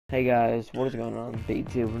Hey guys, what is going on?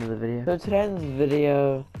 BT with another video. So today in this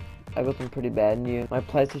video, I got some pretty bad news. My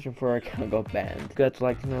PlayStation 4 account got banned. You guys would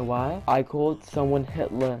like to know why? I called someone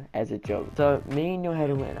Hitler as a joke. So me and you had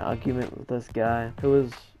an argument with this guy who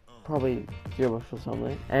was probably Jewish or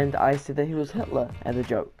something, and I said that he was Hitler as a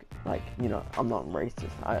joke. Like, you know, I'm not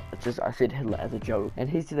racist. I said Hitler as a joke. And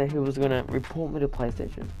he said that he was gonna report me to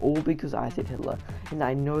PlayStation, all because I said Hitler. And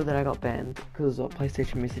I know that I got banned because of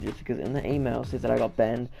PlayStation messages, because in the email says that I got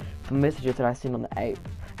banned for messages that I sent on the 8th.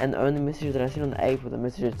 And the only messages that I sent on the 8th were the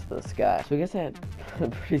messages to this guy. So I guess that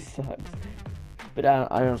pretty sucks. But I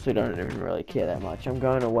honestly don't even really care that much. I'm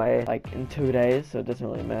going away like in 2 days, so it doesn't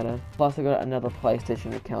really matter. Plus I got another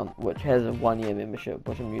PlayStation account which has a 1-year membership,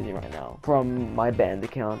 which I'm using right now, from my banned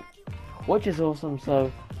account, which is awesome.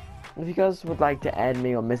 So if you guys would like to add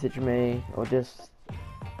me or message me or just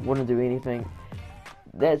want to do anything,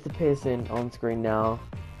 that's the person on screen now.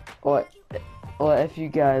 Or if you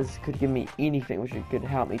guys could give me anything which could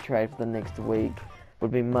help me trade for the next week,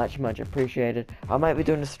 would be much appreciated. I might be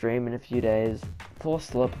doing a stream in a few days for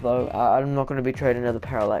Slip though. I'm not going to be trading another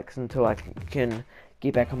Parallax until I can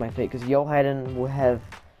get back on my feet, because Yo Hayden will have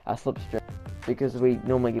a Slip stream because we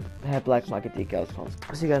normally have black market decals.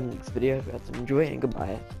 I'll see you guys in the next video. If you guys enjoy, and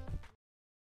goodbye.